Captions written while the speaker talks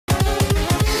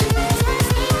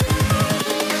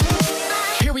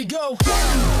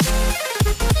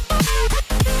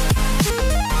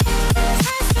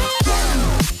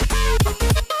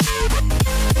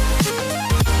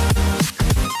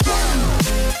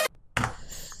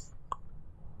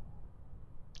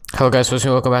Hello guys,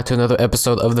 welcome back to another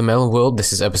episode of the Melon World.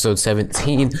 This is episode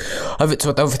 17 of it, so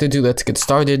without further ado, let's get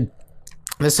started.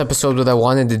 This episode, what I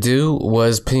wanted to do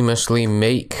was pretty much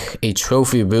make a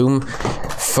trophy room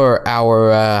for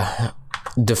our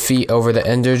defeat over the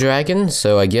Ender Dragon,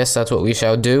 so I guess that's what we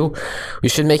shall do. We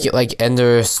should make it like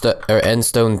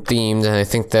Endstone themed, and I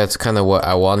think that's kind of what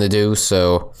I want to do,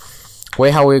 so way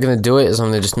how we're gonna do it is I'm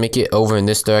gonna just make it over in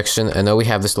this direction. I know we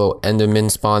have this little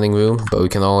Enderman spawning room, but we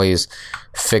can always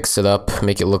fix it up,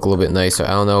 make it look a little bit nicer.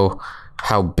 I don't know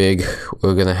how big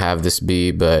we're gonna have this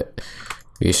be, but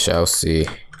we shall see.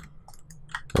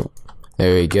 Oh,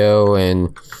 there we go.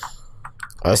 And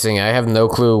I was saying, I have no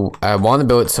clue. I want to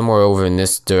build it somewhere over in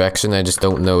this direction. I just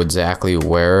don't know exactly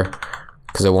where,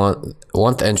 because I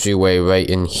want the entryway right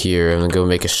in here. I'm gonna go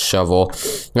make a shovel.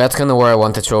 That's kind of where I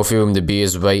want the trophy room to be,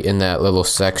 is right in that little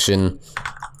section.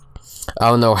 I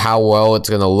don't know how well it's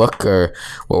gonna look or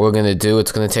what we're gonna do.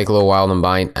 It's gonna take a little while to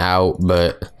mine out,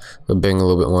 but we'll bring a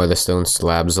little bit more of the stone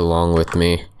slabs along with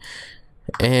me.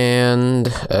 And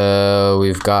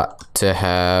we've got to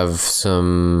have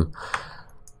some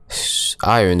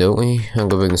iron, don't we? I'm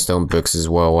gonna bring the stone bricks as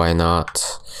well. Why not?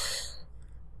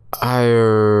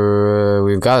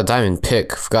 We've got a diamond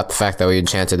pick. Forgot the fact that we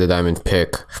enchanted the diamond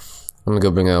pick. I'm gonna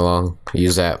go bring it along.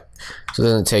 Use that, so it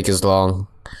doesn't take as long.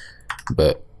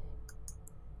 But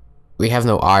we have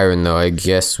no iron though. I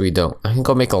guess we don't. I can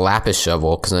go make a lapis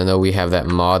shovel because I know we have that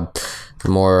more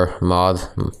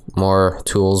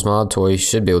tools mod, to where you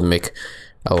should be able to make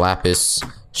a lapis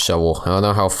shovel. I don't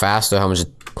know how fast or how much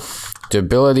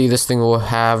durability this thing will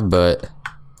have, but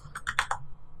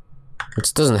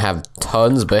it doesn't have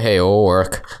tons, but hey, it'll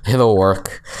work. It'll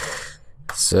work.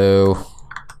 So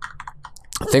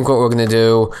I think what we're gonna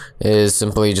do is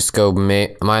simply just go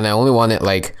mine. I only want it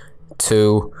like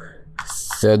 2.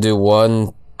 So I'll do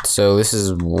 1. So this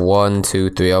is 1, 2,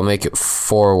 3. I'll make it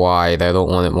 4 wide. I don't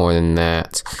want it more than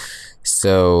that.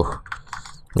 So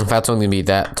if that's only gonna be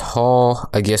that tall,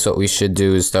 I guess what we should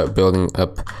do is start building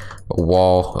up a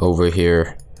wall over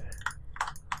here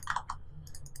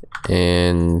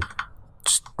and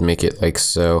just make it like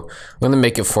so. I'm gonna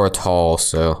make it 4 tall,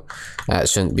 so that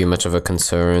shouldn't be much of a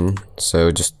concern.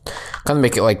 So just kind of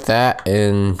make it like that,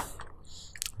 and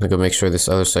I'm gonna make sure this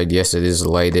other side, yes, it is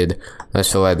lighted.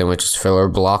 Let's fill that in with just filler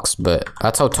blocks, but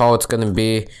that's how tall it's gonna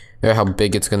be, or how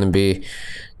big it's gonna be,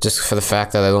 just for the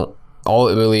fact that all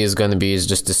it really is gonna be is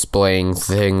just displaying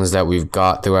things that we've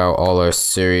got throughout all our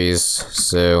series.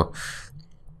 So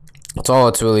that's all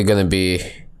it's really gonna be.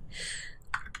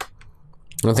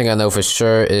 One thing I know for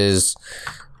sure is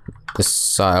the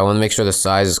size. I want to make sure the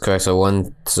size is correct.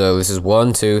 So this is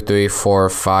 1, 2, 3, 4,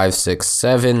 5, 6,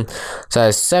 7.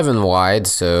 Size 7 wide.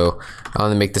 So I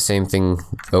want to make the same thing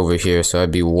over here. So I'd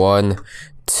be 1,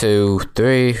 2,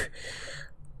 3,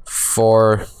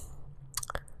 4,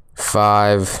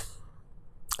 5,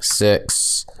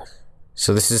 6.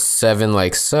 So this is 7,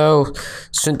 like so.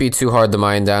 Shouldn't be too hard to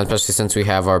mine down, especially since we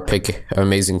have our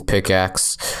amazing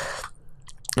pickaxe.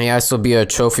 Yeah, this will be a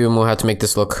trophy room. We'll have to make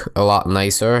this look a lot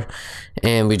nicer.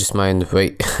 And we just mined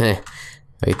right through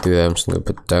that. I'm just gonna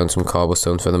put down some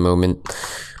cobblestone for the moment.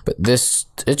 But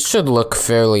it should look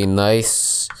fairly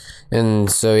nice.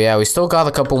 And so yeah, we still got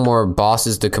a couple more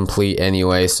bosses to complete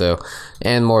anyway, so,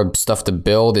 and more stuff to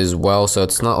build as well. So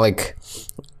it's not like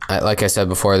I said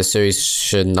before, the series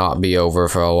should not be over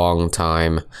for a long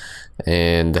time.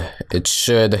 And it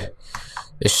should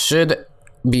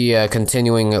be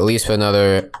continuing at least for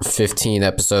another 15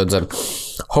 episodes. I'm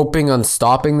hoping on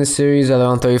stopping the series at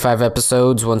around 35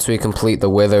 episodes once we complete the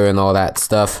wither and all that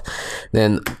stuff.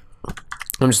 Then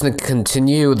I'm just going to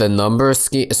continue the number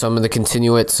scheme, so I'm going to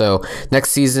continue it. So next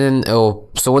season,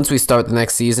 so once we start the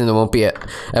next season, it won't be at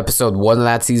episode 1 of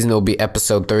that season, it'll be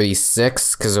episode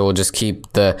 36, because it will just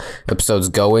keep the episodes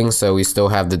going. So we still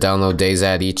have the download days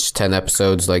at each 10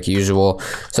 episodes like usual,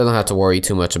 so I don't have to worry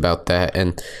too much about that.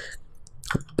 And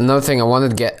another thing I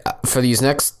wanted to get for these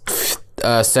next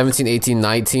 17, 18,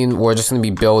 19, we're just going to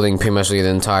be building pretty much the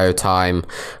entire time,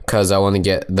 because I want to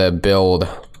get the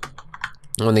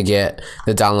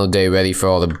download day ready for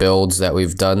all the builds that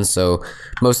we've done. So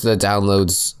most of the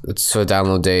downloads, it's for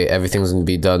download day, everything's going to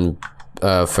be done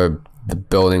for the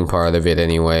building part of it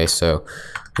anyway, so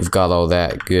we've got all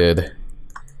that good.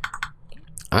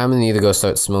 I'm going to need to go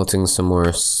start smelting some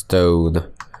more stone.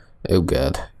 Oh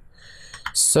god.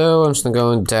 So I'm just gonna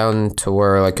go down to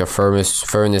where like a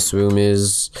furnace room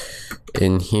is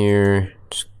in here.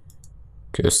 Just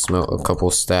go smelt a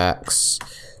couple stacks.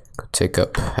 Go take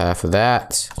up half of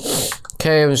that.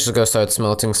 Okay, I'm just gonna start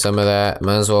smelting some of that.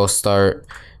 Might as well start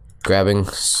grabbing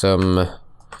some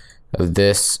of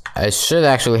this. I should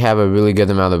actually have a really good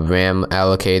amount of RAM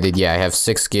allocated. Yeah, I have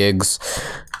 6 gigs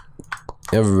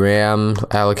of RAM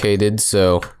allocated,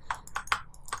 so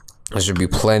there should be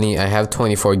plenty. I have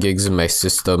 24 gigs in my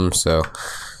system, so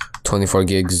 24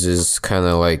 gigs is kind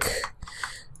of like,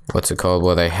 what's it called,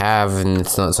 what I have, and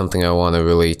it's not something I want to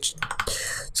really,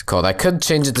 it's called, I could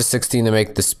change it to 16 to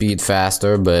make the speed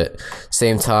faster, but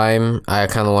same time, I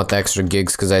kind of want the extra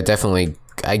gigs, because I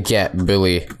get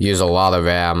really use a lot of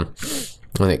RAM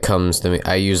when it comes to me.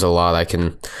 I use a lot. I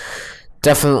can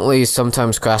definitely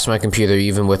sometimes crash my computer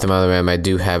even with the amount of RAM I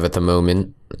do have at the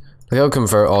moment. I'll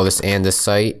convert all this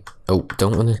andesite. Oh,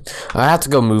 don't want to. I have to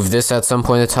go move this at some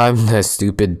point in time. The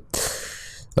stupid,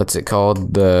 what's it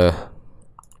called?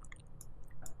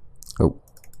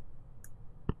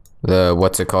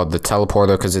 What's it called? The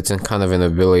teleporter, because it's in kind of in a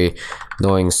really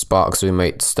annoying spot, so we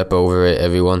might step over it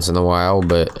every once in a while,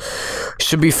 but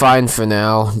should be fine for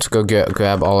now. Let's go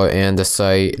grab all our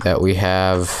andesite that we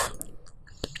have.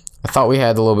 I thought we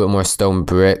had a little bit more stone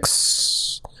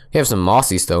bricks. We have some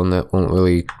mossy stone that won't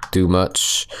really do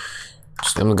much.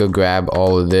 I'm gonna go grab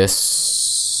all of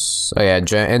this. Oh yeah,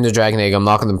 Ender Dragon Egg. I'm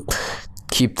not gonna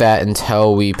keep that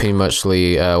until we pretty much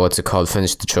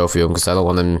finish the trophy room, because I don't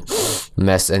want to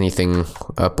mess anything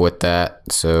up with that.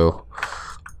 So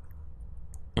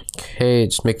okay,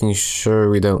 just making sure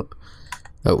we don't.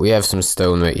 Oh, we have some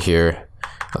stone right here.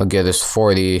 I'll get us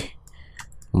 40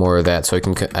 more of that, so I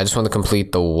just want to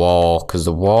complete the wall, because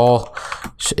the wall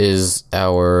is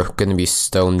gonna be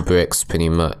stone bricks pretty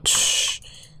much,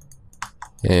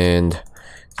 and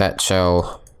that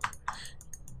shall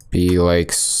be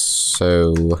like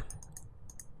so.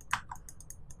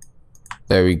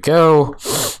 There we go.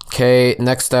 Okay,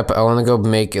 next step, I want to go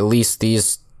make at least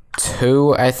these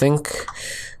 2, I think.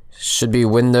 Should be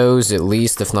windows at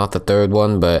least, if not the 3rd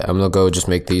one, but I'm gonna go just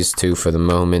make these 2 for the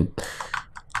moment.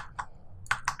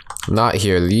 Not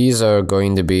here. These are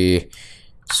going to be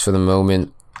just for the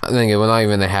moment. I think we're not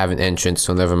even gonna have an entrance,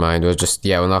 so never mind. We're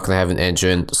not gonna have an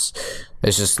entrance.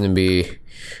 It's just gonna be,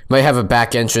 might have a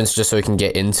back entrance just so we can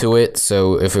get into it.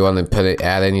 So if we want to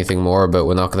add anything more, but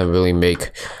we're not gonna really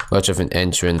make much of an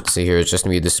entrance here. It's just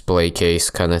gonna be a display case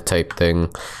kind of type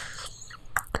thing.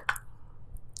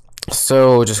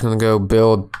 So we're just gonna go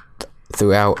build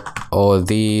throughout all of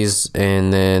these,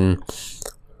 and then.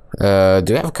 Do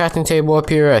we have a crafting table up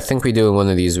here? I think we do in one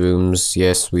of these rooms.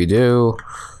 Yes, we do.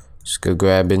 Just go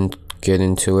grab and get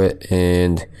into it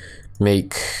and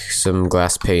make some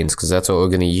glass panes, because that's what we're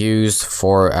going to use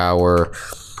for our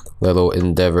little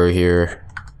endeavor here.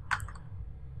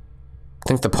 I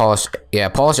think the polish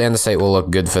andesite will look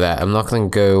good for that. I'm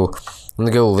going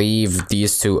to go leave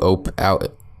these 2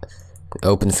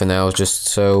 open for now, just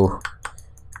so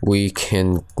we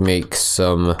can make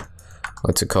some,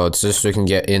 what's it called, just so we can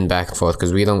get in back and forth,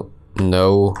 because we don't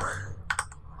know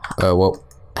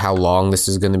how long this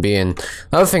is going to be. And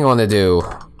another thing I want to do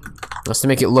is to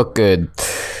make it look good.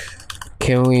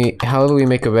 How do we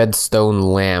make a redstone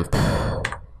lamp?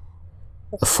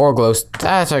 A 4 glow,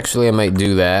 that's actually, I might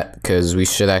do that, because we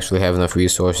should actually have enough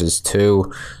resources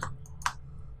too.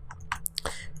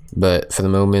 But for the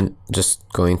moment, just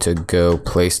going to go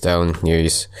place down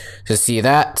these. So see,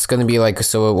 that's gonna be like,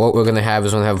 so what we're gonna have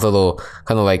is we're gonna have little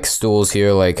kind of like stools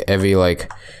here, like every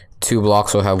 2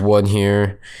 blocks we'll have 1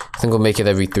 here. I think we'll make it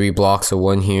every 3 blocks, so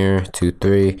 1 here, 2,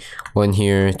 3, 1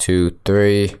 here, 2,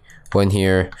 3, 1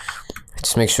 here.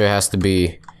 Just make sure it has to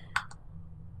be,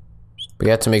 we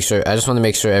have to make sure, I just want to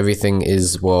make sure everything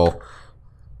is, well,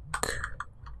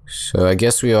 so I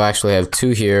guess we'll actually have 2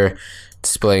 here,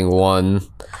 displaying 1.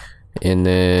 And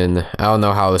then I don't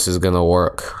know how this is gonna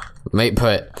work. We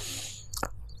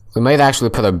might actually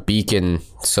put a beacon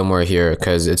somewhere here,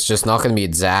 because it's just not gonna be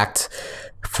exact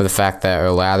for the fact that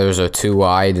our ladders are too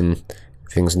wide and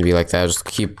things gonna be like that. I'll just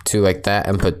keep 2 like that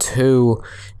and put 2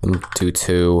 and do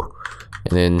 2,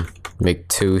 and then make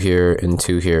 2 here and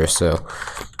 2 here. So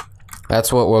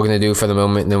that's what we're gonna do for the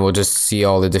moment, and then we'll just see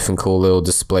all the different cool little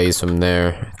displays from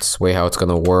there. It's the way how it's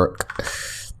gonna work.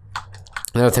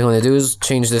 Another thing I'm going to do is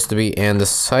change this to be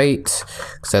andesite,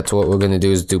 because that's what we're going to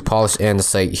do, is do polished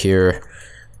andesite here,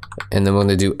 and then we're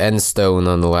going to do end stone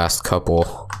on the last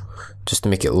couple, just to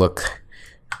make it look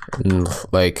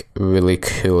like really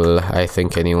cool, I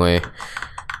think anyway.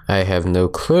 I have no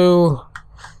clue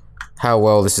how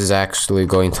well this is actually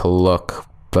going to look,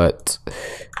 but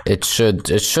it should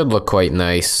look quite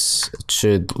nice. It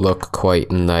should look quite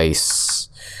nice.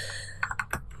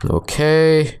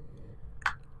 Okay.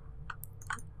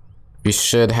 We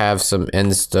should have some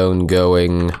end stone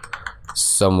going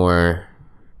somewhere.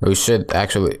 We should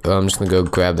actually, I'm just gonna go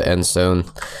grab the end stone.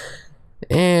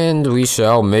 And we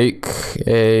shall make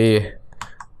a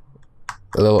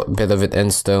little bit of an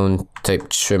endstone type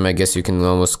trim, I guess you can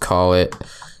almost call it.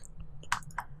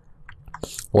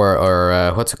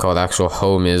 Or what's it called? Actual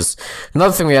home is.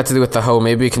 Another thing we have to do with the home,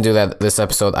 maybe we can do that this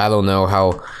episode. I don't know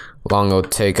how long it'll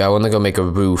take. I want to go make a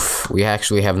roof. We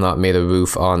actually have not made a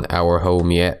roof on our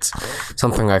home yet.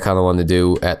 Something I kind of want to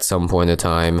do at some point in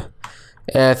time.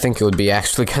 I think it would be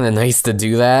actually kind of nice to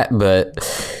do that, but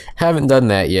haven't done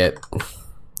that yet.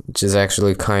 Which is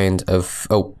actually kind of...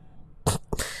 Oh.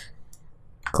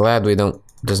 Glad we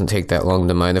doesn't take that long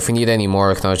to mine. If we need any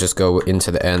more, I can always just go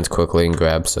into the end quickly and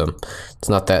grab some. It's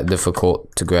not that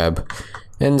difficult to grab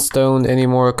endstone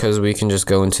anymore, because we can just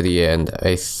go into the end.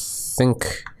 I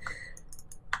think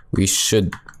we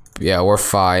should... Yeah, we're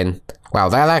fine. Wow,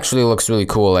 that actually looks really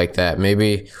cool like that.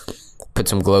 Maybe put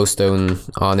some glowstone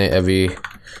on it every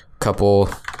couple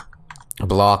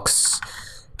blocks.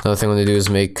 Another thing I'm gonna do is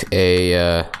make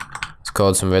a, it's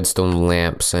called some redstone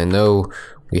lamps. I know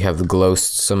we have the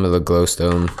some of the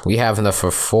glowstone. We have enough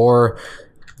for 4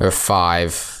 or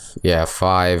 5. Yeah,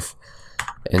 5.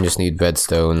 And just need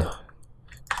redstone.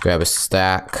 Grab a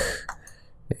stack.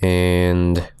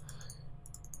 And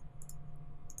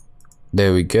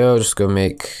there we go. Just go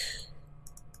make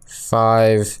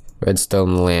 5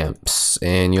 redstone lamps.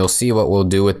 And you'll see what we'll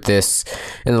do with this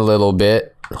in a little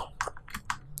bit.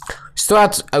 Still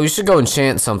have to, we should go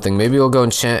enchant something. Maybe we'll go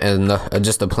enchant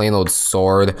just a plain old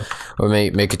sword, or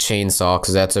make a chainsaw,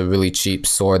 because that's a really cheap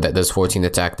sword that does 14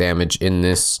 attack damage in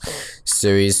this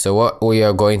series. So what we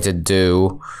are going to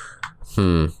do,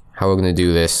 how we're going to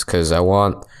do this, because I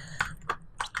want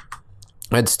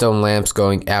redstone lamps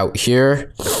going out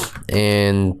here,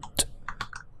 and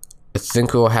I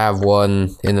think we'll have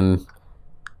one in the,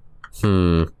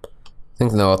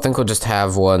 I think we'll just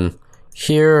have one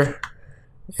here.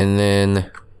 And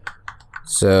then,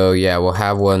 so yeah, we'll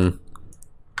have one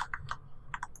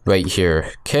right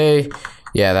here. Okay,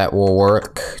 yeah, that will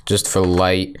work just for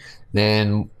light.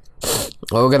 Then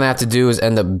what we're gonna have to do is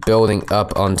end up building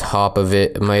up on top of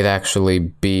it. It might actually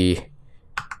be,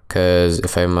 because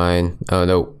if I mine, oh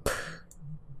no,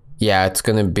 yeah, it's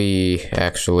gonna be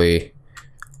actually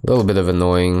a little bit of an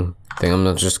annoying thing. I'm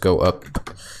gonna just go up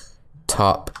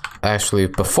top. Actually,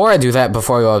 before I do that,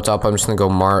 before I go up top, I'm just gonna go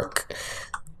mark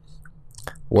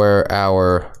where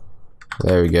our,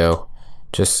 there we go,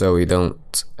 just so we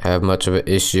don't have much of an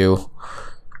issue.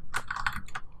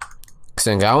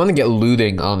 I want to get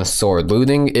looting on the sword.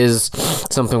 Looting is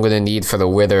something we're gonna need for the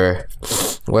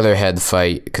Witherhead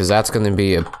fight, because that's gonna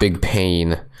be a big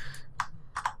pain.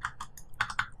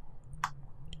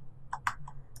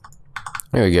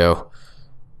 There we go.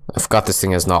 I forgot this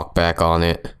thing has knockback on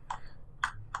it.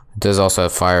 It does also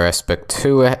have fire aspect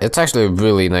to it. It's actually a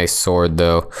really nice sword,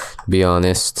 though, to be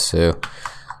honest. So,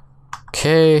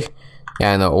 okay.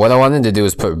 Yeah, I know. What I wanted to do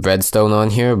is put redstone on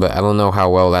here, but I don't know how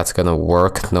well that's gonna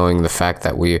work, knowing the fact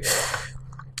that we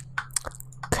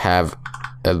have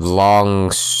a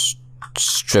long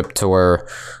strip to where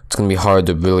it's gonna be hard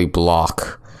to really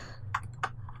block.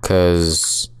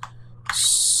 Because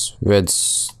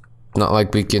red's not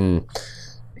like we can...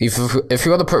 If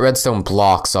you want to put redstone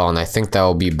blocks on, I think that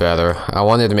will be better. I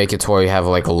wanted to make it to where you have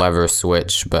like a lever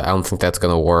switch, but I don't think that's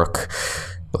gonna work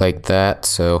like that.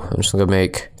 So I'm just gonna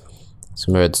make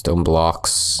some redstone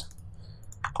blocks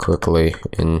quickly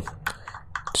and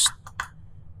just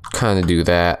kind of do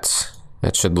that.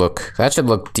 That should look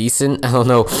decent. I don't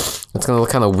know. It's gonna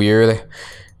look kind of weird,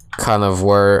 kind of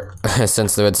where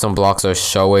since the redstone blocks are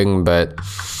showing, but.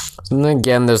 And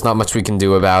again, there's not much we can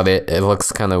do about it. It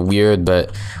looks kind of weird,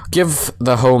 but give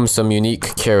the home some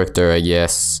unique character, I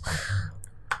guess.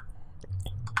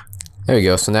 There we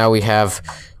go. So now we have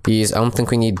these. I don't think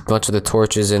we need much of the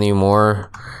torches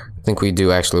anymore. I think we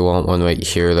do actually want one right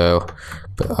here, though.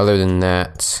 But other than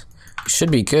that, it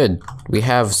should be good. We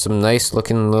have some nice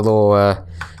looking little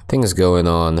things going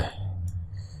on.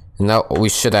 And now we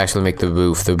should actually make the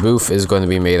roof. The roof is going to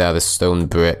be made out of stone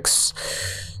bricks.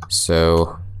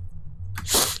 So...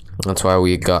 that's why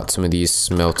we got some of these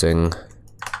smelting.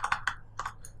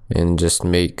 And just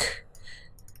make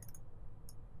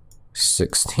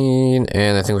 16.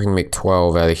 And I think we can make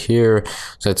 12 out of here.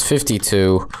 So it's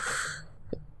 52.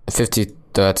 50,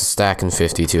 that's a stack and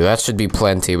 52. That should be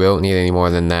plenty. We don't need any more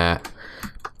than that.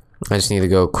 I just need to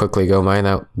go quickly go mine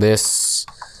out this.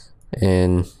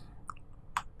 And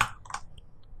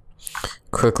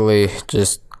quickly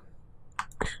just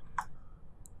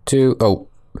do... oh.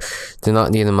 Do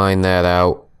not need to mine that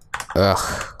out.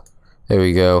 Ugh. There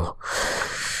we go.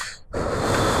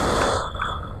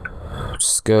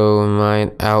 Just go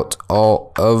mine out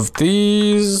all of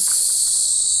these.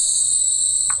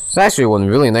 It's actually one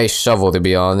really nice shovel, to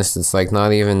be honest. It's like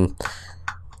not even...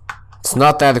 It's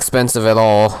not that expensive at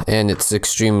all, and it's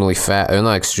extremely fast. Or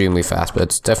not extremely fast, but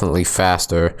it's definitely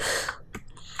faster.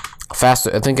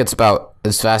 Faster, I think it's about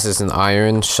as fast as an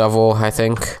iron shovel, I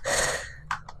think.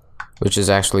 Which is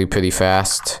actually pretty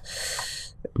fast.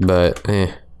 But,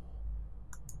 I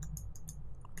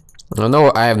don't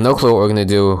know, I have no clue what we're gonna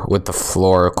do with the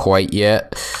floor quite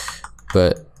yet.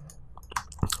 But,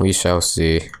 we shall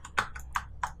see.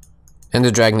 And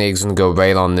the dragon egg's gonna go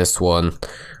right on this one.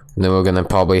 And then we're gonna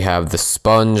probably have the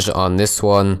sponge on this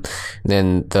one. And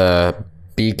then the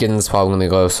beacon's probably gonna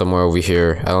go somewhere over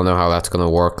here. I don't know how that's gonna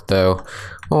work though.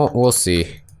 Well, we'll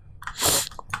see.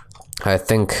 I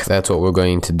think that's what we're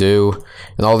going to do.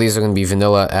 And all these are gonna be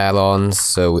vanilla add-ons,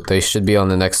 so they should be on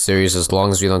the next series as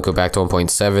long as we don't go back to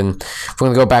 1.7. If we're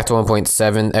gonna go back to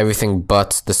 1.7, everything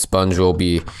but the sponge will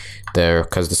be there,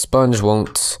 because the sponge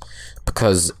won't,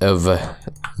 because of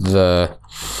the,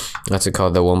 what's it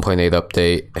called, the 1.8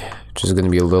 update, which is going to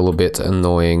be a little bit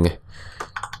annoying.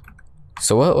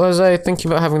 So what was I thinking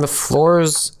about having the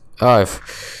floors? Oh, I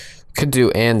could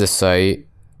do andesite.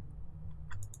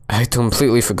 I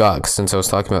completely forgot since I was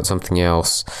talking about something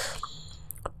else.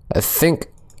 I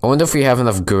wonder if we have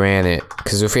enough granite,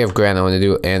 because if we have granite, I want to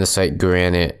do andesite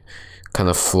granite kind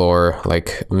of floor,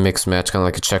 like mix match, kind of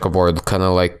like a checkerboard, kind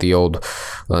of like the old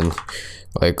one,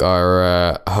 like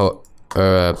our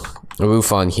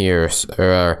roof on here, or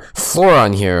our floor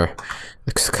on here,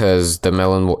 because the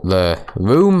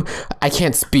room, I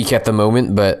can't speak at the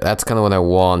moment, but that's kind of what I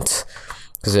want,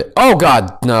 because oh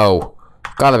god, no,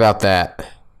 forgot about that.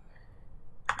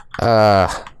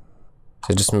 I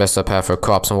just messed up half our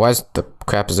crops, and why is the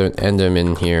crap is there an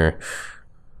enderman here?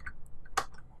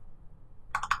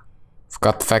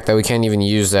 Forgot the fact that we can't even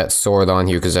use that sword on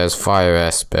here because it has fire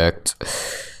aspect.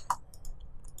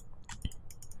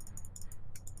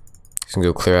 Just gonna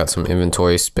go clear out some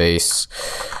inventory space.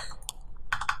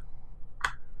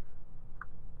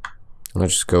 I'll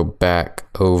just go back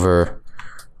over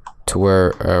to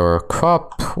where our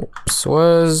crops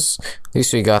was. At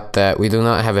least we got that. We do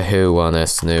not have a hoe on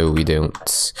us. No, we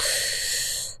don't.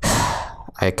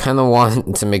 I kind of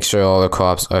want to make sure all the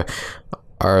crops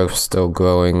are still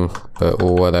growing, but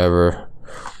whatever.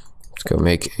 Let's go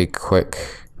make a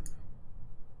quick...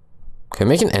 Can I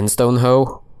make an endstone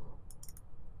hoe?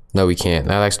 No, we can't.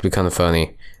 That'd actually be kind of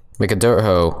funny. Make a dirt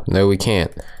hoe. No, we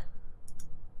can't.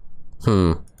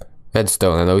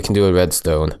 Redstone. I know we can do a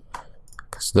redstone.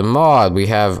 Because the mod, we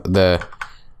have the...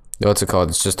 What's it called?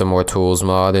 It's just a more tools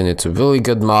mod, and it's a really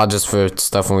good mod just for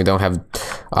stuff when we don't have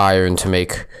iron to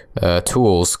make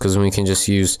tools, because we can just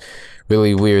use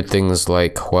really weird things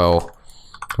like, well,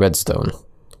 redstone.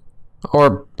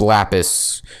 Or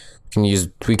lapis.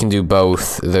 We can do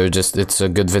both. It's a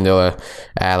good vanilla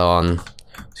add-on.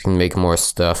 You can make more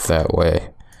stuff that way.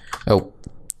 Oh.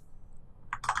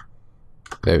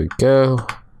 There we go.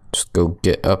 Just go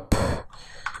get up.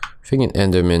 Freaking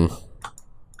enderman.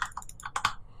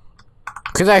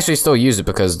 Could actually still use it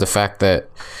because the fact that,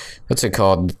 what's it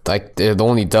called, like, it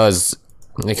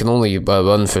can only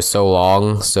run for so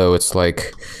long, so it's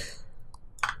like,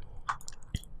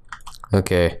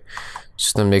 okay,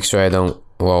 just to make sure I don't,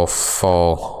 well,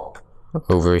 fall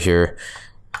over here.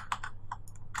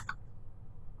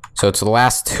 So it's the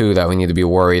last two that we need to be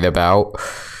worried about.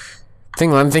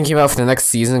 Thing I'm thinking about for the next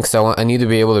season, because I need to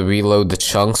be able to reload the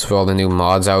chunks for all the new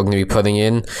mods I'm going to be putting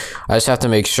in. I just have to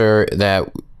make sure that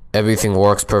everything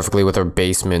works perfectly with our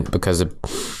basement, because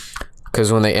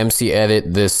when they MC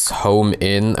edit this home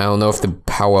in, I don't know if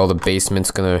how well the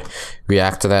basement's gonna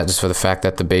react to that, just for the fact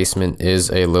that the basement is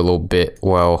a little bit,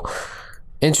 well,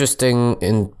 interesting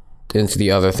into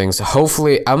the other things.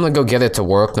 Hopefully, I'm gonna go get it to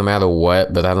work no matter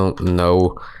what, but I don't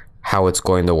know how it's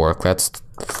going to work. That's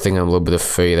the thing I'm a little bit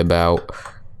afraid about,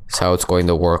 is how it's going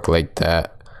to work like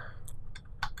that.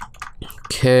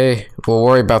 Okay, we'll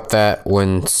worry about that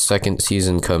when second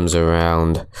season comes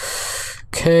around.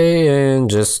 Okay, and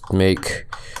just make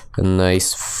a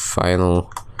nice final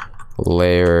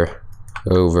layer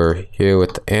over here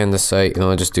with the andesite, and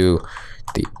I'll just do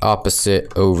the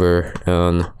opposite over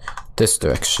on this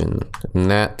direction.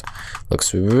 And that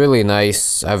looks really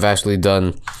nice. I've actually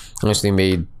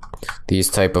made these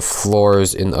type of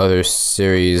floors in other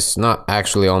series, not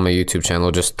actually on my YouTube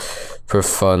channel, just for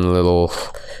fun little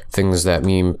things that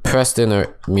me and Preston,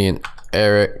 or me and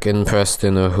Eric and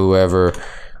Preston, or whoever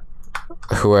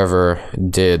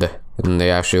did, and they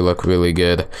actually look really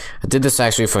good. I did this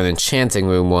actually for an enchanting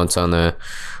room once on a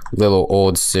little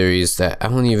old series that I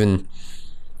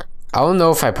don't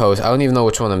know if I post. I don't even know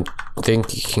which one I'm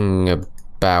thinking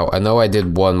about. I know I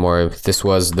did one more. This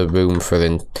was the room for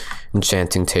the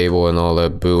enchanting table and all the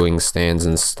brewing stands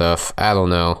and stuff. I don't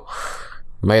know.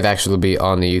 Might actually be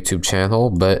on the YouTube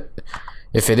channel, but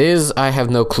if it is, I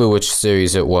have no clue which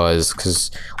series it was,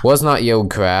 because it was not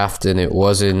Yogcraft and it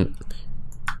wasn't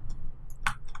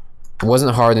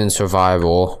hard in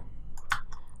survival.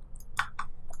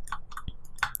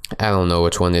 I don't know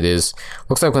which one it is.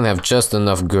 Looks like we're gonna have just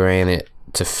enough granite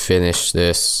to finish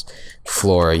this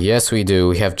floor. Yes, we do.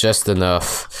 We have just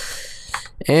enough.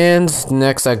 And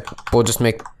next, we'll just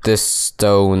make this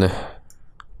stone.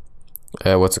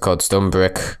 What's it called? Stone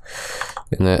brick.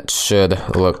 And that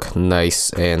should look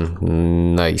nice and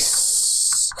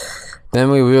nice. Then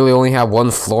we really only have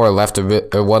one floor left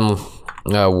to one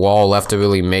wall left to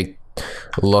really make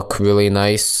look really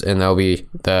nice, and that'll be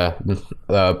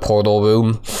the portal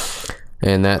room,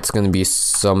 and that's gonna be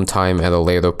sometime at a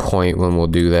later point when we'll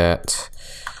do that.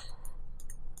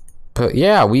 But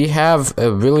yeah, we have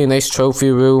a really nice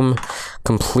trophy room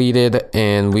completed,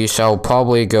 and we shall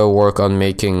probably go work on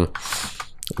making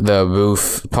the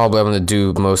roof. Probably I'm gonna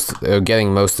do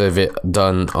getting most of it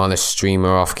done on a stream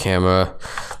or off camera.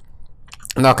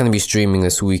 I'm not gonna be streaming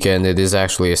this weekend. It is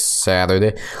actually a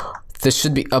Saturday. This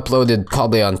should be uploaded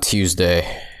probably on Tuesday.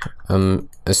 I'm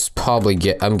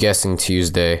guessing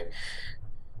Tuesday,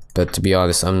 but to be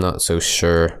honest, I'm not so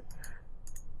sure.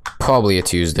 Probably a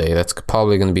Tuesday. That's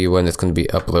probably gonna be when it's gonna be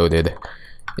uploaded.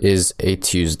 Is a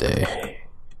Tuesday.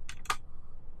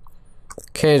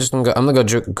 Okay, I'm gonna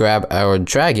go grab our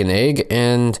dragon egg,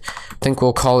 and I think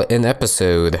we'll call it an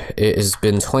episode. It has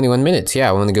been 21 minutes.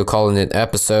 Yeah, I'm gonna go call it an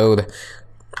episode.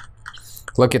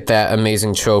 Look at that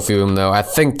amazing trophy room, though. I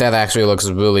think that actually looks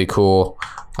really cool.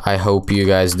 I hope you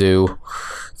guys do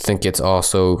think it's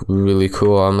also really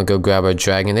cool. I'm gonna go grab our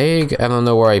dragon egg. I don't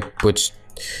know which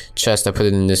chest I put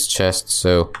it in. This chest,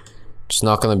 so just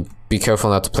not gonna be careful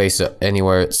not to place it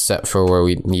anywhere except for where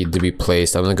we need to be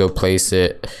placed. I'm gonna go place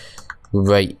it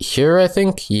right here, I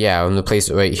think. Yeah, I'm gonna place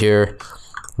it right here.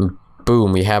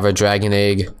 Boom, we have our dragon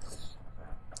egg.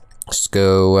 Let's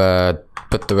go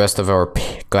put the rest of our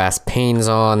glass panes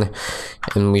on,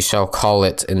 and we shall call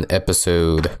it an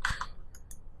episode.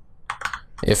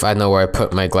 If I know where I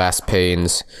put my glass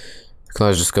panes, I can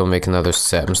always just go make another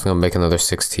set. I'm just gonna make another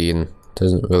 16.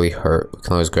 Doesn't really hurt. We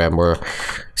can always grab more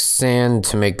sand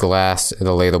to make glass at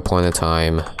a later point in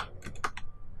time.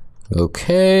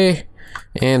 Okay.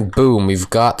 And boom, we've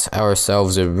got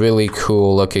ourselves a really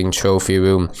cool looking trophy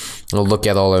room. We'll look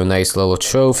at all our nice little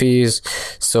trophies.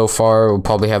 So far, we'll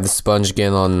probably have the sponge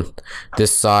again on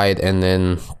this side, and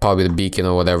then probably the beacon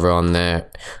or whatever on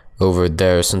that over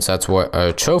there, since that's what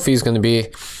our trophy is going to be.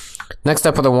 Next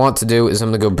up, what I want to do is I'm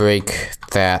going to go break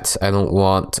that. I don't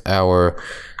want our,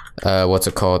 what's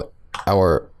it called?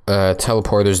 Our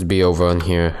teleporters to be over on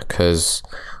here, because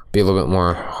it'll be a little bit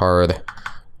more hard.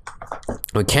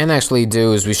 What we can actually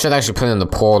do is we should actually put in the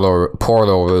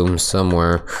portal room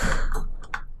somewhere.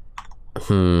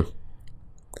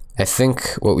 I think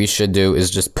what we should do is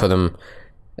just put them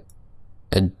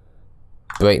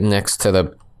right next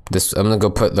to this. I'm gonna go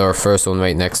put our first one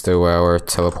right next to our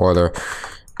teleporter,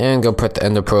 and go put the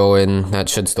ender pearl in. That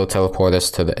should still teleport us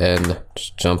to the end.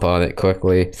 Just jump on it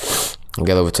quickly. I'll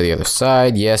get over to the other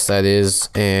side. Yes, that is.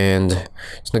 And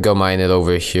just gonna go mine it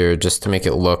over here just to make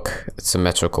it look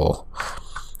symmetrical.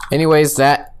 Anyways,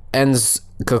 that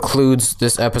concludes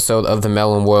this episode of the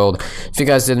Melon World. If you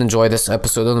guys did enjoy this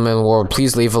episode of the Melon World,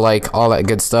 please leave a like, all that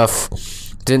good stuff.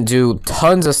 Didn't do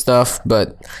tons of stuff,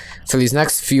 but for these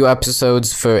next few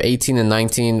episodes, for 18 and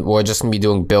 19, we're just gonna be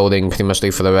doing building pretty much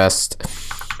for the rest.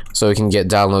 So we can get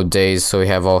download days, so we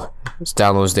have all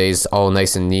download days all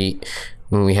nice and neat.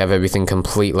 When we have everything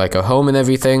complete, like a home and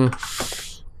everything.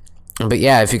 But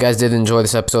yeah, if you guys did enjoy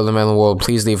this episode of the Melon World,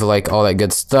 please leave a like, all that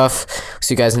good stuff.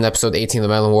 See you guys in episode 18 of the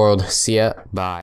Melon World. See ya. Bye.